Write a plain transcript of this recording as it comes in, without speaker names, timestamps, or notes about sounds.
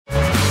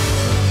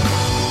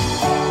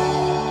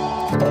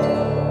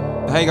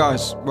Hey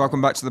guys,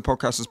 welcome back to the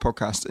Podcasters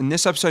Podcast. In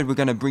this episode, we're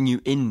going to bring you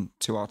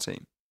into our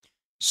team.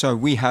 So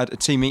we had a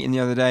team meeting the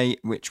other day,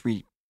 which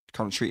we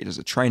kind of treated as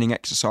a training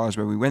exercise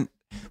where we went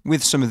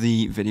with some of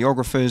the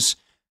videographers,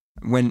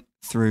 went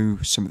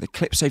through some of the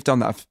clips they've done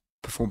that have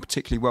performed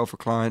particularly well for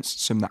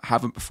clients, some that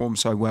haven't performed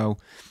so well,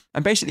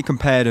 and basically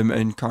compared them,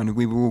 and kind of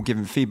we were all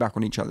giving feedback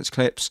on each other's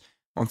clips,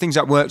 on things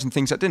that worked and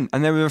things that didn't.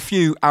 And there were a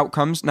few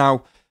outcomes.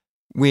 Now,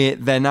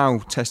 they're now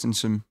testing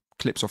some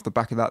clips off the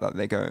back of that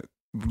they go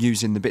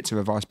using the bits of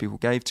advice people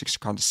gave to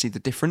kind of see the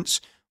difference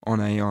on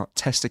a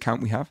test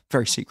account we have,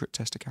 very secret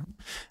test account.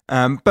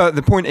 But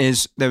the point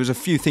is, there was a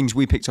few things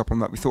we picked up on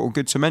that we thought were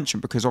good to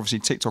mention, because obviously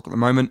TikTok at the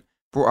moment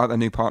brought out their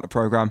new partner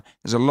program.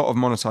 There's a lot of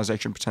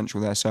monetization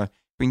potential there, so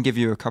we can give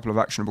you a couple of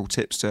actionable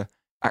tips to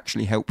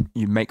actually help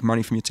you make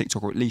money from your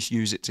TikTok, or at least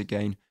use it to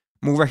gain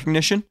more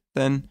recognition.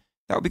 Then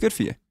that would be good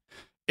for you.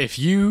 If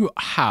you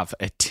have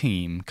a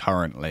team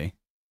currently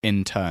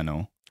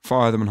internal,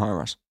 Fire them and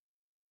hire us.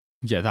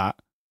 Yeah, that.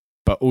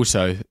 But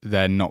also,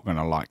 they're not going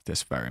to like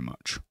this very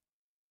much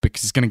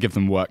because it's going to give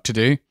them work to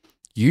do.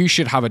 You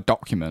should have a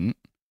document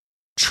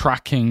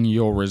tracking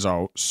your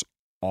results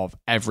of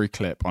every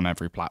clip on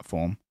every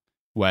platform,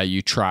 where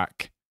you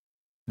track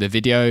the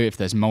video, if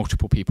there's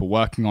multiple people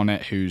working on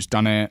it, who's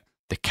done it,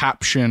 the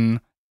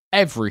caption,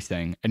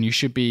 everything. And you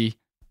should be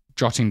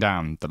jotting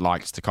down the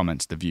likes, the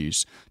comments, the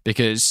views,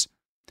 because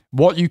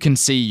what you can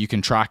see, you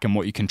can track, and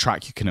what you can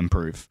track, you can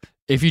improve.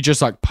 If you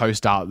just like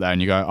post out there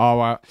and you go,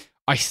 oh,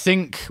 I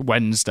think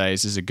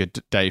Wednesdays is a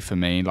good day for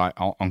me, like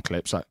on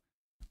clips, like,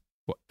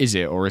 what is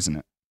it or isn't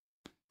it?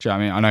 Do you know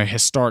what I mean? I know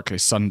historically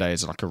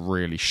Sundays are like a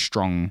really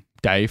strong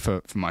day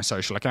for my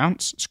social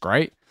accounts. It's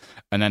great.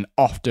 And then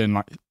often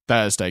like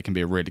Thursday can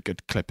be a really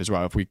good clip as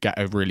well. If we get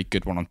a really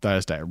good one on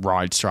Thursday, it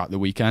rides throughout the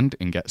weekend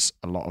and gets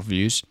a lot of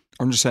views.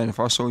 I'm just saying, if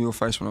I saw your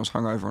face when I was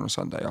hungover on a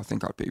Sunday, I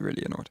think I'd be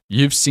really annoyed.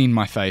 You've seen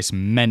my face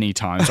many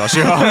times. I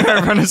see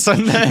hungover on a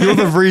Sunday. You're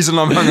the reason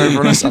I'm hungover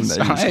on a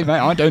Sunday. Hey, mate,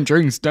 I don't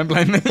drink. Don't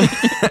blame me.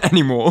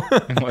 Anymore.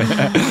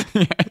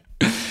 Yeah.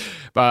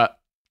 But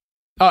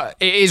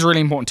it is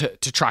really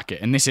important to track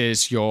it. And this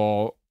is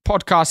your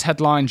podcast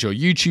headlines, your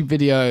YouTube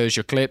videos,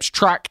 your clips.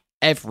 Track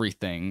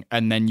everything,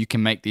 and then you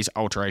can make these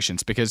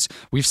alterations. Because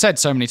we've said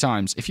so many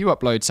times, if you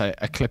upload, say,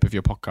 a clip of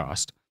your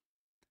podcast,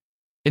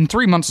 in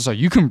 3 months or so,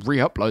 you can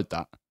re-upload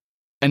that.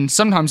 And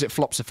sometimes it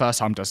flops the first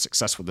time, does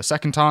successful the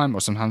second time, or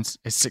sometimes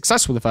it's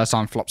successful the first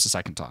time, flops the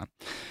second time.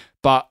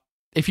 But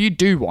if you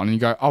do one and you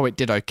go, oh, it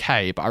did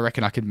okay, but I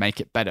reckon I could make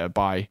it better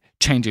by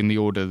changing the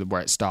order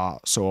where it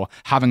starts, or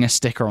having a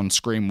sticker on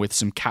screen with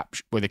some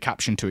with a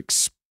caption to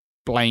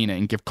explain it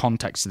and give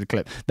context to the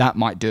clip, that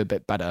might do a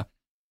bit better.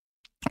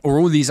 Or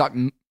all these like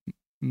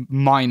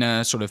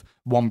minor sort of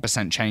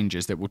 1%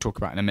 changes that we'll talk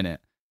about in a minute.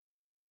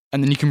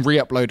 And then you can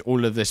re-upload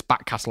all of this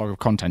back catalogue of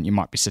content you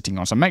might be sitting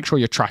on. So make sure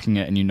you're tracking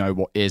it and you know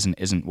what is and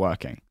isn't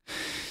working.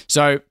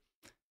 So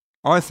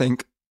I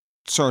think,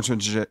 sorry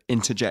to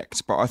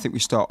interject, but I think we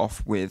start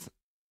off with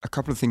a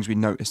couple of things we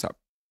noticed that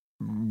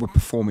were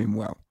performing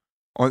well.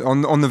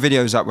 On the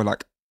videos that were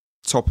like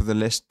top of the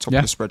list, top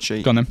of the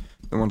spreadsheet, go on then.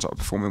 The ones that were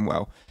performing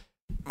well.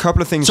 A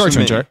couple of things sorry for to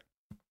me. interrupt.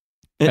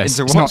 Yes,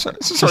 Into what?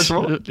 Sorry to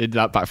what?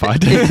 That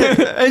backfired.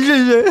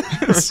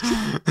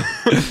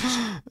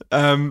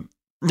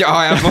 Yeah,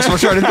 I have lost my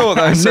train of thought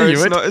though, so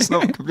it's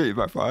not completely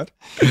backfired.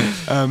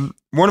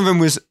 One of them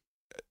was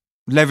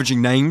leveraging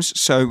names.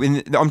 So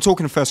I'm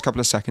talking the first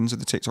couple of seconds of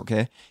the TikTok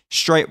here,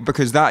 straight,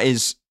 because that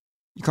is,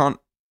 you can't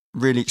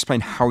really explain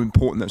how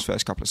important those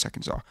first couple of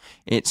seconds are.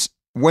 It's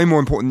way more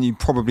important than you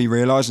probably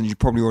realise, and you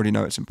probably already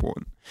know it's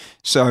important.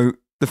 So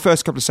the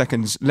first couple of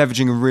seconds,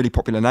 leveraging a really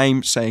popular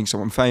name, saying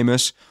someone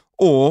famous,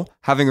 or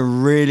having a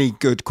really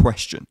good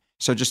question.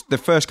 So just the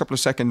first couple of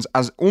seconds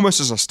as almost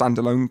as a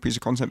standalone piece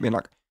of content, being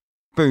like,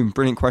 boom,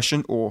 brilliant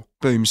question, or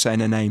boom,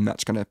 saying a name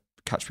that's going to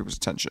catch people's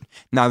attention.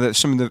 Now, that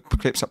some of the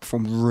clips that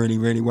performed really,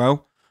 really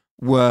well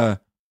were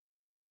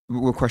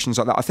questions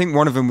like that. I think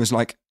one of them was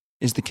like,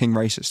 is the king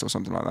racist or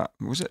something like that?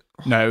 Was it?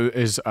 No, it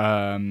was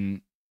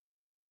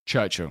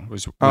Churchill.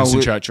 Was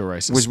Winston Churchill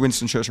racist? Was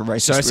Winston Churchill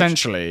racist? So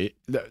essentially,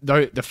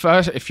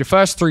 if your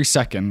first 3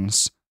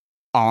 seconds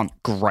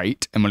aren't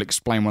great, and we'll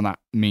explain what that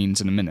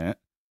means in a minute,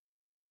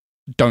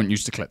 don't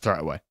use the clip, throw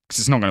it away, because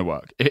it's not going to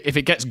work. If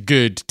it gets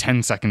good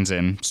 10 seconds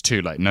in, it's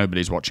too late.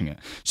 Nobody's watching it.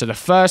 So the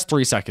first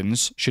 3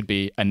 seconds should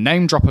be a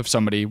name drop of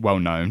somebody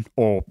well-known,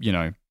 or, you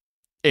know,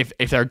 if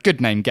they're a good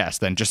name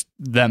guest, then just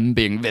them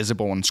being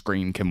visible on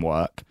screen can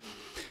work.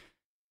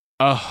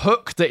 A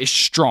hook that is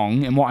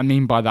strong, and what I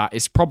mean by that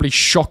is probably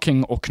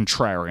shocking or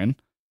contrarian,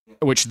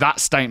 which that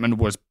statement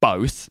was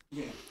both.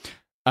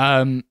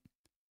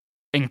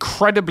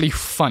 Incredibly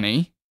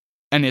funny,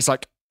 and it's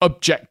like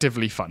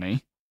objectively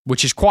funny,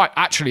 which is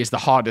is the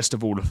hardest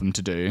of all of them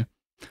to do,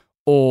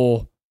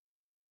 or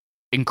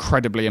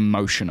incredibly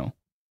emotional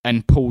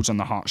and pulls on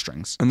the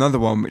heartstrings. Another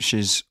one which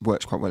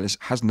works quite well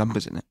has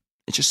numbers in it.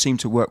 It just seemed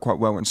to work quite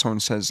well when someone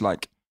says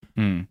like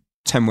 10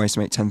 ways to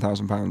make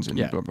 £10,000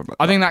 and blah, blah, blah.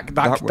 I think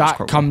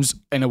that comes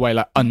in a way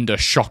like under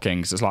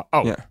shocking. So it's like,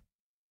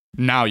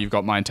 now you've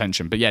got my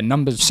attention. But yeah,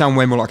 numbers You sound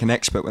way more like an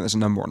expert when there's a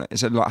number on it.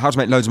 It's like how to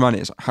make loads of money.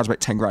 It's like how to make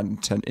 10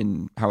 grand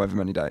in however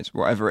many days,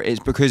 whatever it is.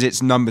 Because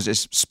it's numbers,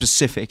 it's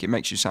specific. It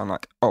makes you sound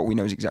like, oh, we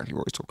knows exactly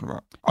what he's talking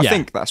about. I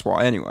think that's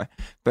why anyway.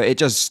 But it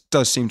just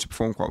does seem to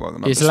perform quite well.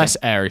 It's less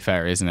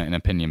airy-fairy, isn't it, and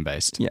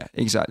opinion-based. Yeah,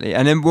 exactly.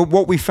 And then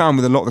what we found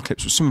with a lot of the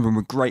clips was some of them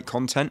were great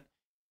content.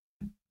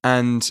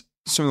 And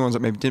some of the ones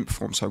that maybe didn't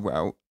perform so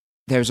well,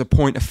 there was a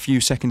point a few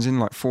seconds in,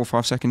 like 4 or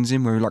 5 seconds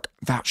in, where we were like,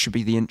 that should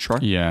be the intro.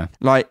 Yeah.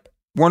 Like,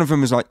 one of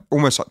them was like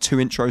almost like 2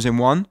 intros in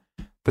one,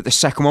 but the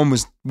second one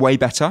was way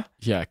better.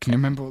 Yeah, can you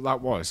remember what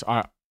that was?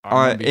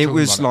 It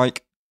was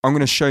like, I'm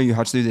going to show you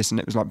how to do this, and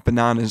it was like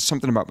bananas,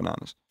 something about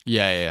bananas.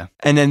 Yeah.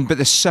 And then, but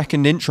the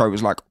second intro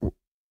was like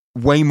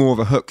way more of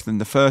a hook than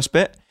the first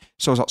bit.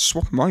 So I was like,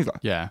 swap them over.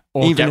 Yeah,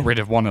 or get rid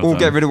of one of them. Or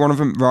get rid of one of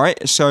them,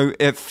 right? So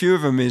a few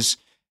of them is,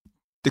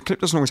 the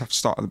clip doesn't always have to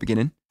start at the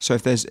beginning. So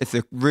if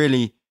the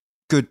really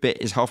good bit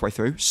is halfway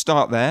through,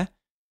 start there.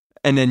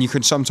 And then you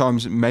can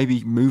sometimes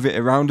maybe move it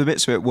around a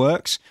bit so it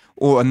works.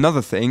 Or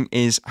another thing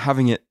is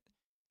having it,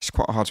 it's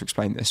quite hard to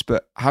explain this,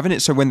 but having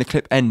it so when the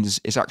clip ends,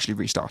 it's actually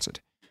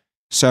restarted.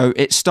 So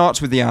it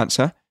starts with the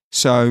answer.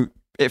 So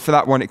for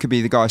that one, it could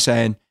be the guy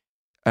saying,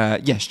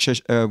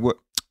 yes,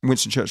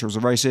 Winston Churchill was a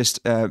racist,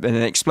 and then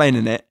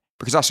explaining it,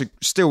 because that's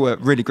still a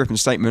really gripping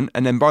statement.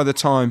 And then by the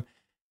time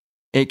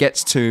it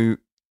gets to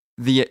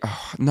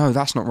no,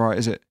 that's not right,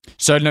 is it?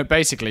 So no,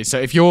 basically, so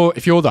if you're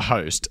the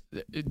host,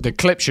 the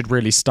clip should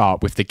really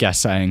start with the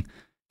guest saying,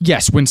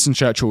 yes, Winston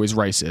Churchill is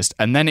racist,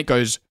 and then it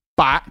goes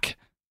back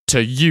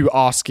to you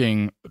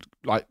asking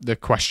like the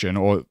question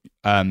or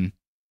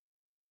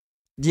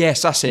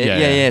yes, that's it.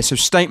 Yeah. So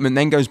statement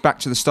then goes back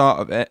to the start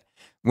of it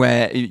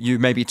where you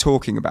may be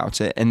talking about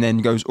it, and then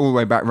goes all the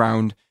way back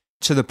round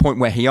to the point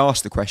where he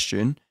asked the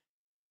question.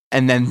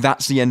 And then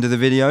that's the end of the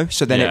video.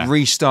 So then it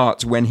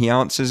restarts when he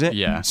answers it.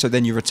 Yeah. So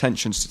then your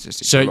retention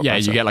statistics. So yeah,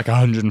 you get like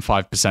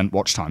 105%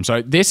 watch time.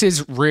 So this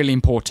is really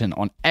important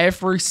on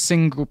every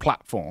single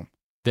platform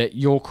that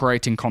you're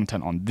creating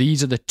content on.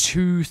 These are the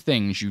 2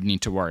 things you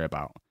need to worry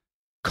about: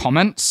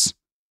 comments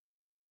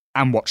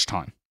and watch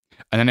time.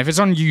 And then if it's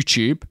on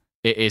YouTube,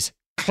 it is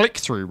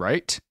click-through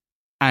rate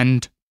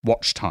and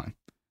watch time.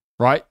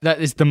 Right? That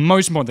is the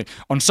most important thing.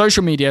 On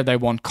social media, they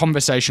want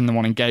conversation, they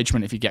want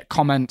engagement if you get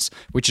comments,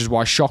 which is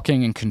why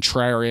shocking and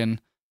contrarian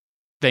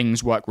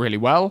things work really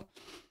well.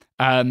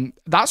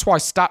 That's why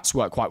stats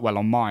work quite well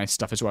on my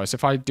stuff as well. So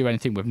if I do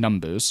anything with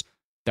numbers,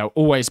 there'll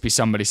always be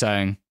somebody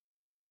saying,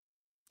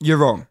 you're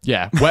wrong.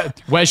 Yeah.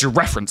 Where's your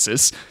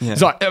references? Yeah.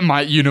 It's like, at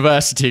my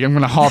university, I'm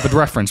going to Harvard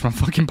reference my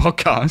fucking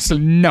podcast.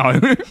 No.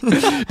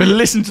 But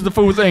listen to the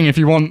full thing if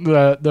you want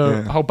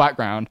the whole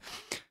background.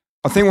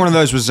 I think one of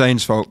those was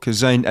Zane's fault, because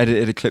Zane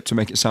edited a clip to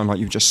make it sound like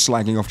you were just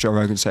slagging off Joe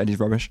Rogan, saying he's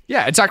rubbish.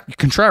 Yeah, exactly.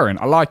 Contrarian.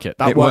 I like it.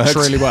 That works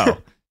really well.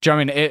 Do you know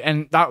what I mean?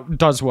 And that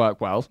does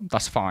work well.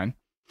 That's fine.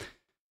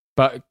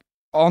 But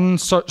on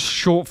such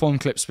short form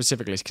clips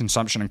specifically, it's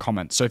consumption and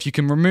comments. So if you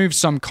can remove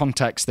some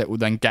context that will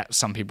then get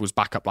some people's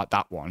back up like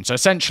that one. So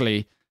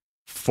essentially,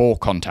 for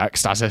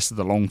context, as this is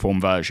the long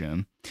form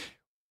version,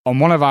 on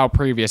one of our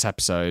previous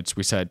episodes,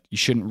 we said you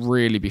shouldn't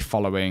really be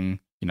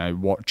following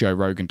what Joe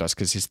Rogan does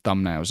because his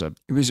thumbnails are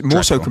It was more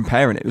dreadful. So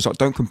comparing it. It was like,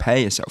 don't compare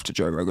yourself to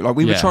Joe Rogan. Like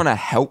we were trying to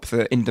help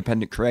the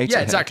independent creator. Yeah,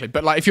 exactly.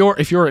 But like if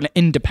you're an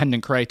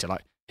independent creator,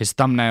 like his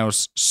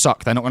thumbnails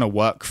suck. They're not going to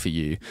work for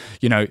you.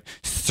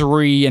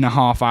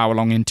 3.5 hour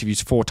long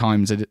interviews 4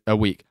 times a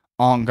week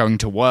aren't going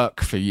to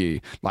work for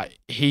you. Like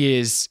he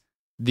is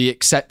the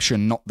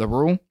exception, not the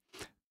rule.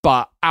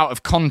 But out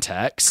of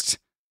context,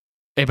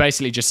 it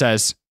basically just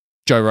says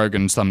Joe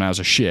Rogan's thumbnails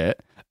are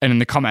shit. And in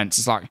the comments,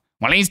 it's like,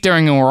 well, he's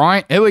doing all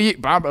right. Who are you?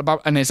 Blah, blah, blah.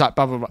 And it's like,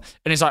 blah, blah, blah.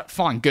 And it's like,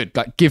 fine, good.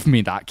 Like, give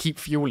me that. Keep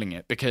fueling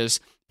it. Because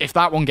if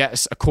that one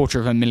gets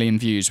 250,000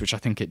 views, which I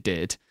think it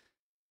did,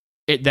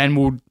 it then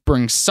will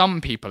bring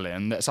some people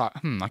in that's like,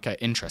 okay,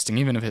 interesting.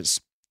 Even if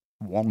it's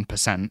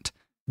 1%,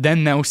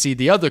 then they'll see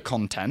the other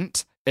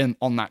content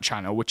on that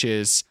channel, which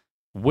is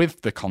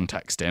with the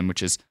context in,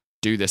 which is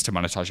do this to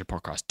monetize your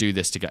podcast, do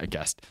this to get a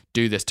guest,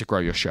 do this to grow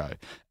your show.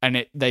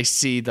 And they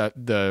see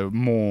the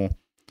more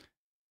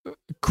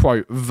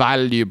quote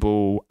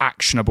valuable,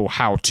 actionable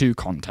how-to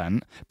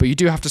content, but you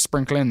do have to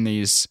sprinkle in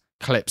these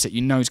clips that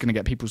is going to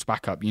get people's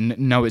back up. You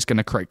know it's going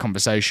to create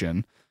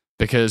conversation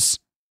because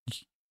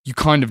you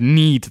kind of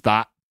need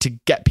that to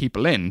get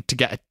people in, to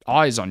get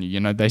eyes on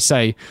you. They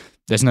say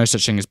there's no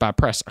such thing as bad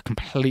press.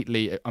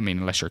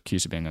 Unless you're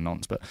accused of being a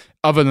nonce, but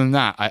other than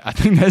that, I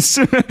think there's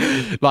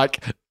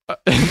like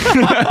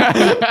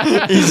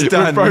he's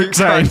done.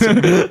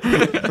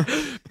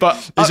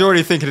 But he's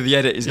already thinking of the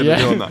edit he's going to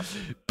do on that.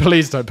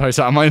 Please don't post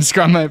that on my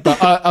Instagram, mate. But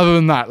other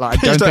than that,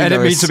 like, don't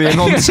edit me to be a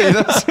nonce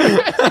either.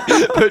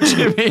 Put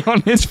Jimmy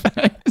on his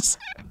face.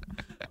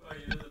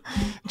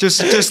 Just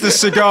the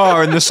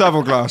cigar and the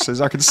Savile glasses.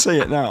 I can see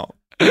it now.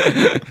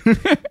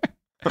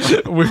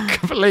 We've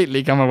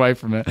completely come away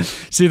from it.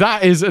 See,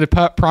 that is a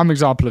prime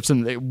example of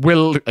something that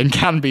will and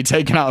can be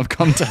taken out of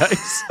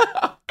context,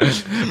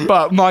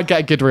 but might get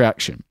a good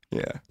reaction.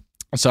 Yeah.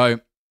 So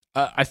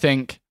I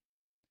think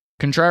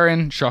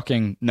Contrarian,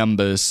 shocking,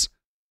 numbers.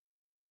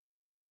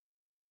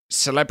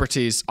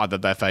 Celebrities, either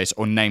their face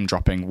or name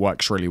dropping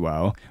works really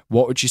well.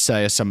 What would you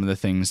say are some of the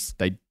things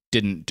they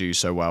didn't do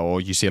so well, or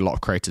you see a lot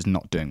of creators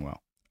not doing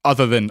well?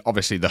 Other than,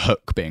 obviously, the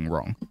hook being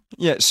wrong.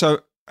 Yeah,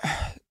 so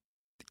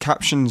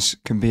captions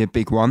can be a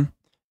big one.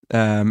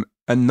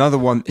 Another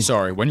one is...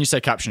 Sorry, when you say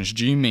captions,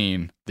 do you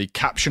mean the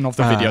caption of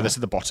the video that's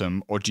at the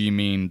bottom, or do you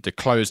mean the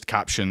closed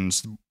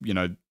captions,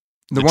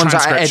 the ones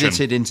that are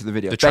edited into the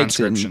video? The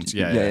transcriptions,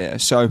 yeah.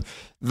 So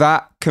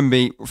that can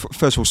be,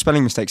 first of all,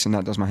 spelling mistakes in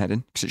that does my head in,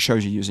 because it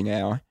shows you using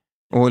AI.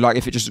 Or like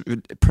if it just,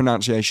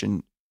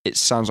 pronunciation, it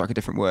sounds like a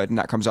different word, and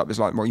that comes up as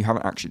like, well, you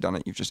haven't actually done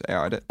it, you've just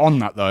AI'd it. On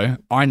that though,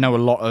 I know a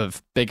lot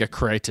of bigger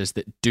creators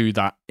that do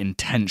that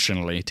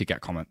intentionally to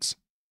get comments.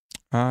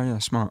 Oh yeah,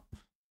 smart.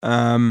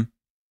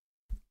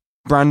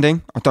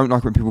 Branding. I don't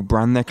like when people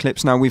brand their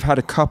clips. Now, we've had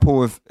a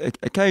couple of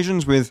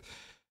occasions with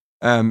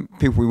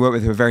people we work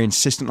with who are very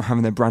insistent on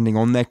having their branding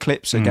on their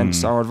clips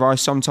against our advice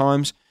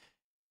sometimes.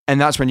 And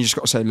that's when you just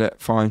got to say,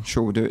 look, fine,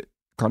 sure, we'll do it.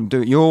 Kind of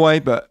do it your way,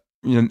 but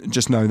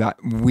just know that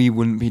we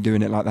wouldn't be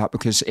doing it like that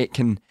because it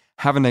can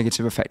have a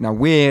negative effect. Now,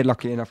 we're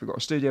lucky enough, we've got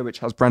a studio which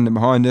has branding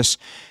behind us.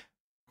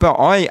 But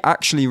I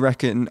actually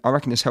reckon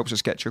this helps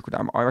us get trickle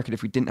down. I reckon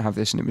if we didn't have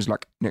this and it was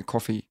like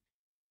coffee,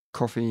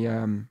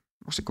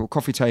 what's it called?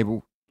 Coffee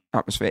table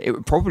atmosphere, it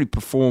would probably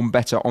perform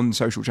better on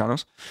social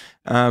channels,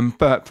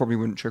 but probably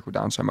wouldn't trickle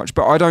down so much.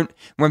 But I don't,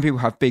 when people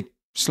have big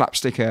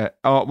slapsticker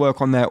artwork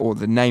on there or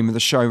the name of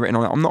the show written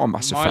on it, I'm not a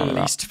massive fan of that.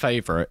 My least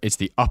favourite is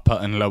the upper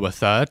and lower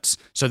thirds.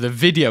 So the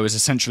video is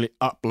essentially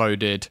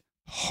uploaded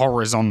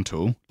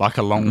horizontal, like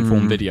a long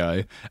form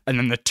video, and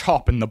then the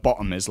top and the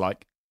bottom is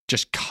like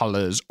just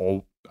colours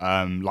or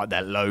like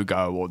their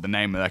logo or the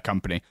name of their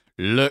company.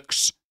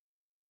 Looks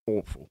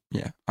awful.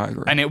 Yeah, I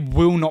agree. And it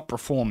will not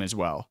perform as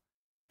well.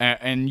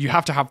 And you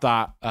have to have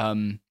that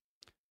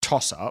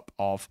toss-up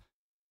of,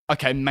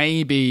 okay,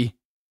 maybe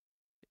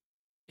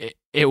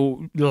it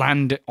will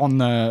land on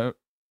the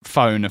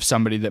phone of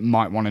somebody that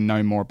might want to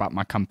know more about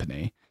my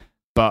company.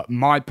 But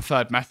my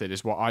preferred method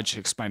is what I just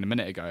explained a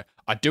minute ago.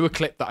 I do a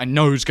clip that I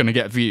know is going to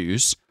get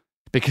views,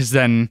 because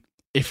then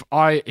if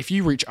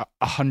you reach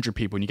 100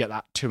 people and you get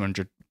that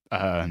 200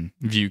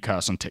 view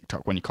curse on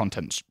TikTok when your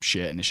content's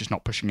shit and it's just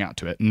not pushing out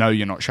to it, no,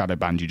 you're not shadow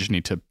banned. You just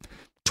need to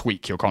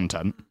tweak your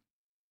content.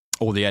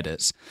 All the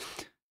edits.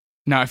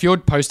 Now, if you're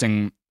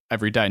posting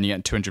every day and you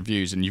get 200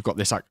 views and you've got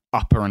this like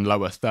upper and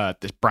lower third,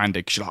 this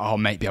branded, because you're like, oh,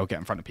 maybe I'll get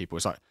in front of people.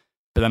 It's like,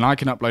 but then I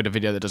can upload a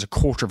video that does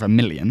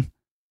 250,000,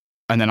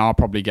 and then I'll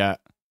probably get,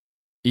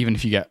 even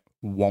if you get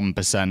 1%,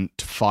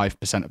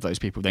 5% of those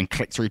people then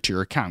click through to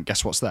your account,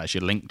 guess what's there? It's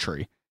your link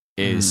tree,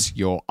 is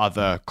your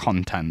other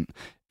content.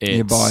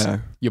 It's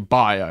your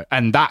bio.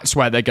 And that's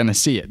where they're going to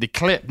see it. The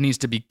clip needs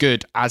to be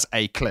good as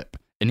a clip.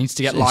 It needs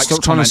to get likes.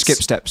 Stop trying to skip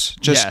steps.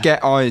 Just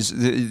get eyes.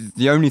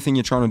 The only thing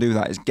you're trying to do with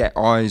that is get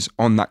eyes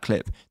on that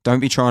clip.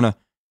 Don't be trying to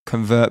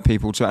convert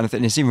people to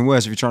anything. It's even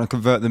worse if you're trying to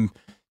convert them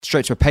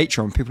straight to a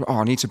Patreon. People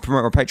are, I need to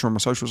promote my Patreon on my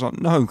socials.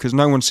 Like, no, because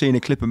no one's seeing a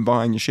clip and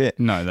buying your shit.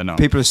 No, they're not.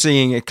 People are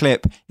seeing a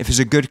clip. If it's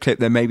a good clip,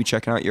 they may be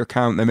checking out your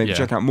account. They may be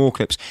checking out more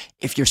clips.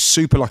 If you're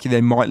super lucky,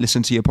 they might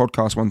listen to your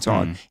podcast one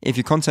time. If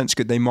your content's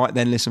good, they might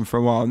then listen for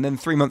a while. And then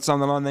 3 months down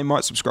the line, they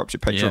might subscribe to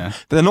your Patreon. Yeah.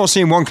 But they're not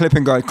seeing one clip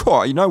and going,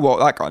 cool, you know what?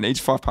 That guy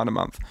needs £5 a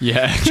month.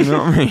 Yeah. Do you know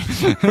what I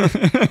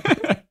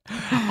mean?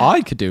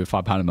 I could do a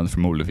 £5 a month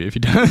from all of you if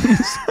you don't.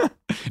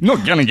 You're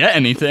not going to get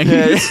anything.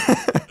 Yeah.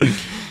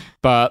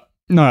 But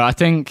no, I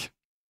think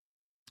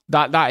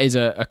that is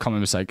a common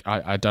mistake.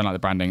 I don't like the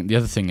branding. The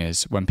other thing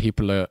is when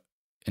people are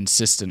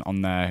insistent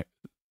on their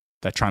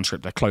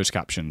transcript, their closed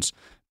captions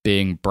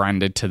being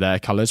branded to their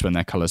colours when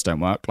their colours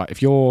don't work. Like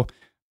if your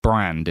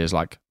brand is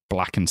like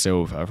black and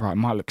silver, right, it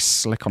might look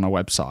slick on a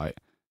website.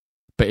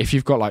 But if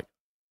you've got like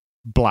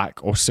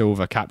black or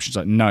silver captions,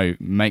 like no,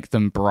 make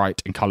them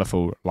bright and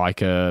colourful,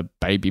 like a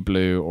baby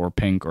blue or a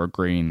pink or a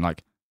green,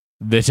 like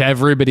that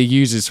everybody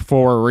uses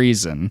for a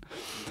reason.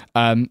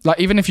 Like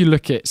even if you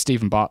look at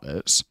Stephen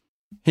Bartlett's,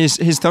 his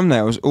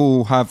thumbnails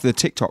all have the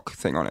TikTok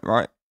thing on it,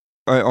 right?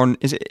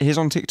 Is it his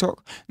on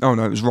TikTok? No,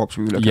 it was Rob's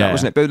we were looking at,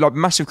 wasn't it? But like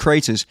massive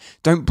creators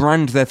don't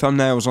brand their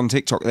thumbnails on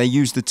TikTok. They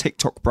use the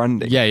TikTok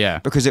branding. Yeah.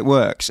 Because it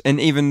works. And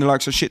even the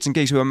likes of Shits and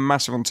Geeks who are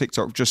massive on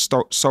TikTok just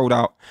sold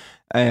out.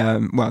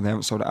 Well, they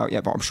haven't sold it out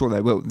yet, but I'm sure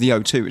they will. The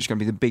O2, which is going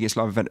to be the biggest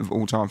live event of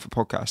all time for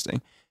podcasting.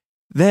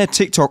 Their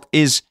TikTok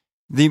is...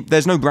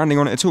 there's no branding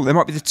on it at all. There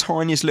might be the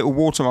tiniest little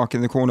watermark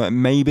in the corner,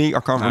 maybe. I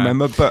can't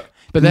remember, but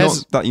there's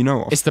not that you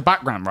know of. It's the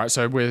background, right?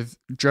 So with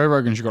Joe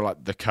Rogan's, you've got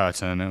like the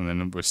curtain, and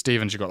then with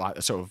Stevens, you've got like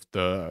the sort of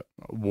the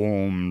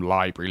warm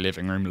library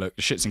living room look.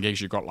 The Shits and Gigs,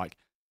 you've got like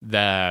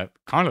their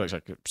kind of looks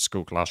like a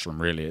school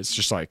classroom, really. It's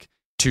just like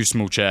 2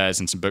 small chairs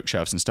and some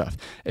bookshelves and stuff.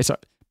 It's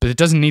like, but it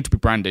doesn't need to be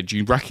branded.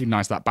 You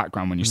recognise that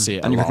background when you see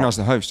it. And you recognise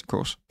the host, of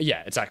course.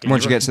 Yeah, exactly.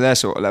 Once you get to their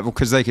sort of level,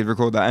 because they could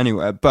record that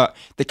anywhere. But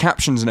the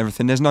captions and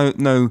everything, there's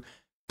no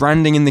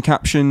branding in the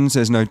captions,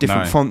 there's no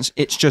different fonts,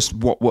 it's just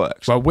what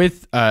works. Well,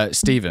 with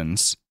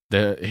Stevens,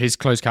 his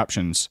closed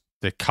captions,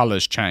 the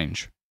colours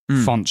change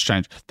fonts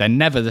change. They're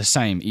never the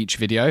same. Each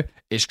video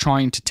is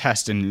trying to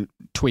test and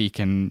tweak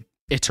and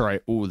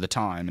iterate all the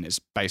time, and it's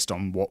based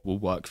on what will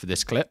work for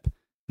this clip,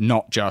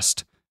 not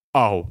just,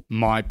 oh,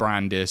 my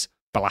brand is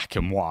black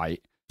and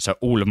white, so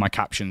all of my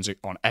captions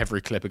on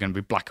every clip are going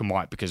to be black and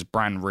white because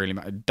brand really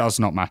matters. It does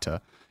not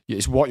matter.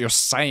 It's what you're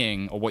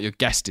saying or what your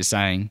guest is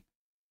saying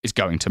is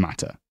going to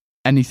matter.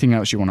 Anything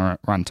else you want to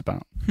rant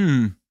about?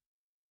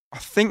 I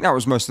think that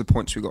was most of the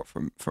points we got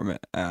from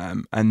it.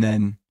 And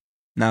then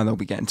now they'll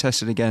be getting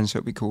tested again, so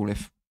it'd be cool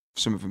if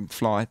some of them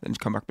fly, then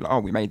come back and be like, oh,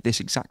 we made this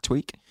exact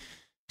tweak.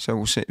 So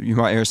we'll see. You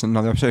might hear us in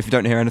another episode. If you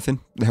don't hear anything,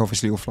 they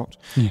obviously all flopped.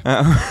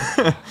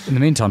 Yeah. In the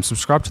meantime,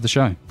 subscribe to the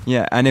show.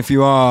 Yeah, and if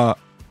you have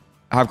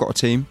got a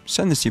team,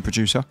 send this to your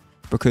producer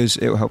because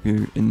it will help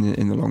you in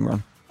the long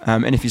run.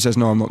 And if he says,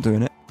 no, I'm not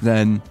doing it,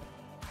 then,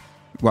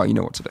 well, you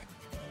know what to do.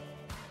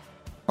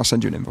 I'll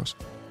send you an invoice.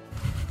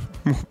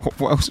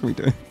 What else are we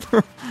doing?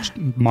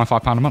 My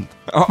 £5 a month.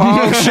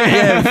 Oh shit,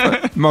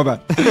 yeah. My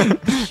bad.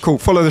 Cool,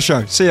 follow the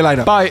show. See you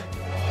later. Bye.